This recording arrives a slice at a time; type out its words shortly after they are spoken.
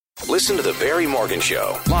Listen to The Barry Morgan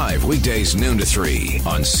Show, live weekdays noon to 3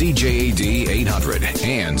 on CJAD 800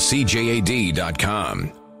 and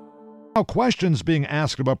CJAD.com. Now, questions being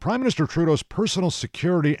asked about Prime Minister Trudeau's personal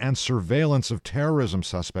security and surveillance of terrorism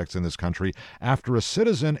suspects in this country after a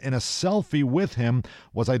citizen in a selfie with him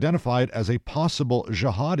was identified as a possible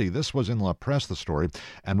jihadi. This was in La Presse, the story,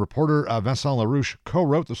 and reporter Vincent Larouche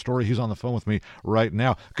co-wrote the story. He's on the phone with me right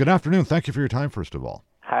now. Good afternoon. Thank you for your time, first of all.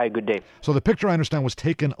 Hi, good day. So the picture, I understand, was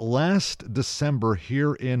taken last December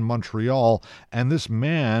here in Montreal, and this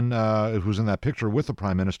man who's in that picture with the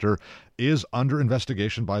Prime Minister is under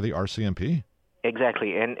investigation by the RCMP?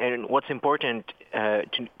 Exactly, and what's important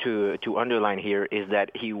to underline here is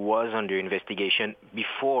that he was under investigation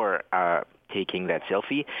before taking that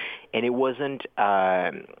selfie, and it wasn't.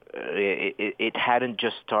 It hadn't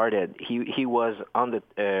just started. He was on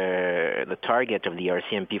the target of the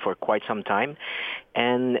RCMP for quite some time,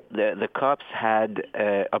 and the cops had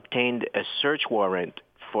obtained a search warrant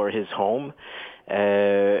for his home,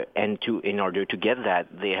 and in order to get that,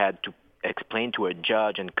 they had to explain to a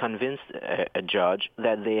judge and convince a judge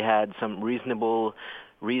that they had some reasonable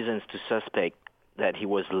reasons to suspect that he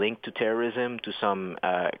was linked to terrorism, to some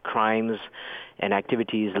crimes and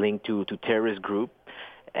activities linked to terrorist group.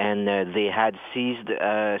 And they had seized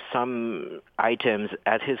some items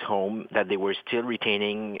at his home that they were still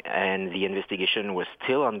retaining, and the investigation was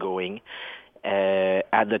still ongoing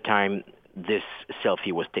at the time this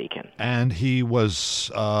selfie was taken. And he was,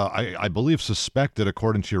 I believe, suspected,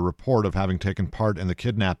 according to your report, of having taken part in the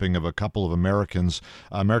kidnapping of a couple of American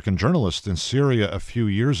journalists in Syria a few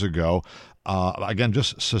years ago. Again,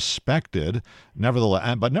 just suspected,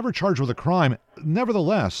 nevertheless, but never charged with a crime.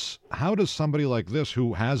 Nevertheless, how does somebody like this,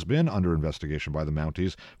 who has been under investigation by the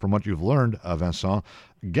Mounties, from what you've learned, Vincent,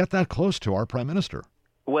 get that close to our Prime Minister?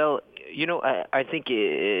 Well, I think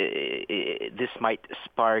this might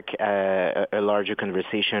spark a larger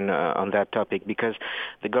conversation on that topic, because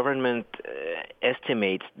the government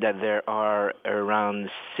estimates that there are around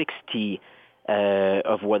 60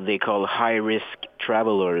 of what they call high-risk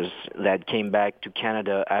travelers that came back to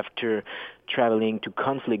Canada after traveling to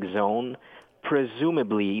conflict zone,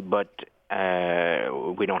 presumably, but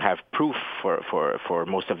we don't have proof for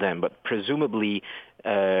most of them, but presumably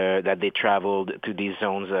that they traveled to these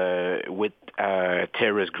zones with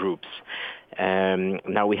terrorist groups.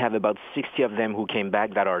 Now we have about 60 of them who came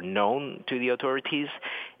back that are known to the authorities,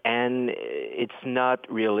 and it's not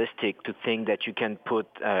realistic to think that you can put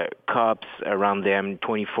cops around them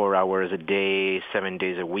 24 hours a day, 7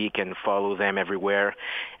 days a week, and follow them everywhere,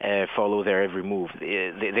 follow their every move.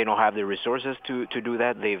 They don't have the resources to do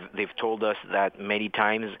that. They've told us that many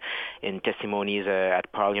times in testimonies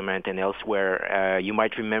at Parliament and elsewhere. You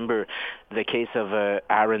might remember the case of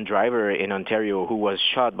Aaron Driver in Ontario, who was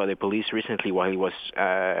shot by the police recently while he was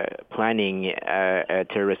planning a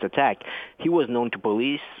terrorist attack. He was known to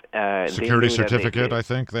police. Security certificate, I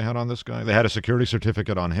think, they had on this guy. They had a security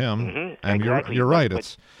certificate on him. Mm-hmm, and exactly. You're right.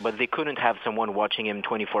 But they couldn't have someone watching him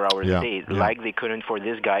 24 hours a day, like they couldn't for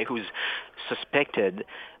this guy who's suspected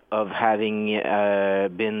of having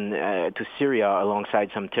been to Syria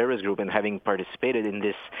alongside some terrorist group and having participated in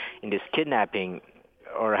this kidnapping,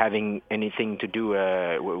 or having anything to do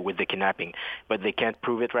with the kidnapping. But they can't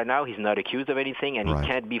prove it right now. He's not accused of anything, and he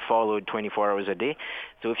can't be followed 24 hours a day.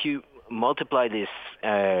 So if you multiply this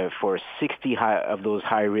for 60 of those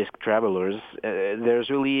high-risk travelers, there's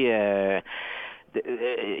really...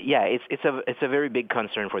 it's a very big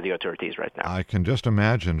concern for the authorities right now. I can just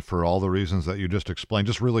imagine, for all the reasons that you just explained.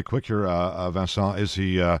 Just really quick here, Vincent, is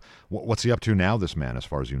he? What's he up to now, this man, as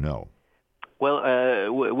far as you know? Well,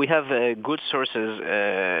 we have good sources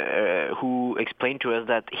who explain to us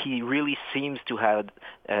that he really seems to have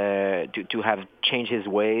changed his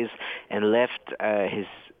ways and left his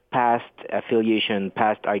past affiliation,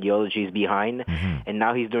 past ideologies behind, and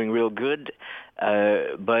now he's doing real good.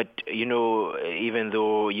 But, even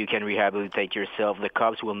though you can rehabilitate yourself, the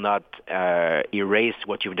cops will not erase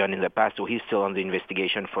what you've done in the past, so he's still on the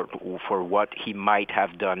investigation for what he might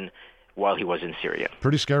have done while he was in Syria.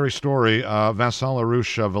 Pretty scary story. Vincent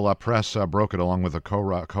Larouche of La Presse broke it, along with a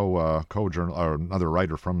co-journal, or another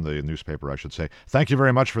writer from the newspaper, I should say. Thank you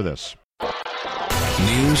very much for this.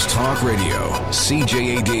 News Talk Radio,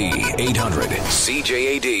 CJAD 800,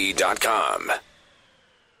 CJAD.com.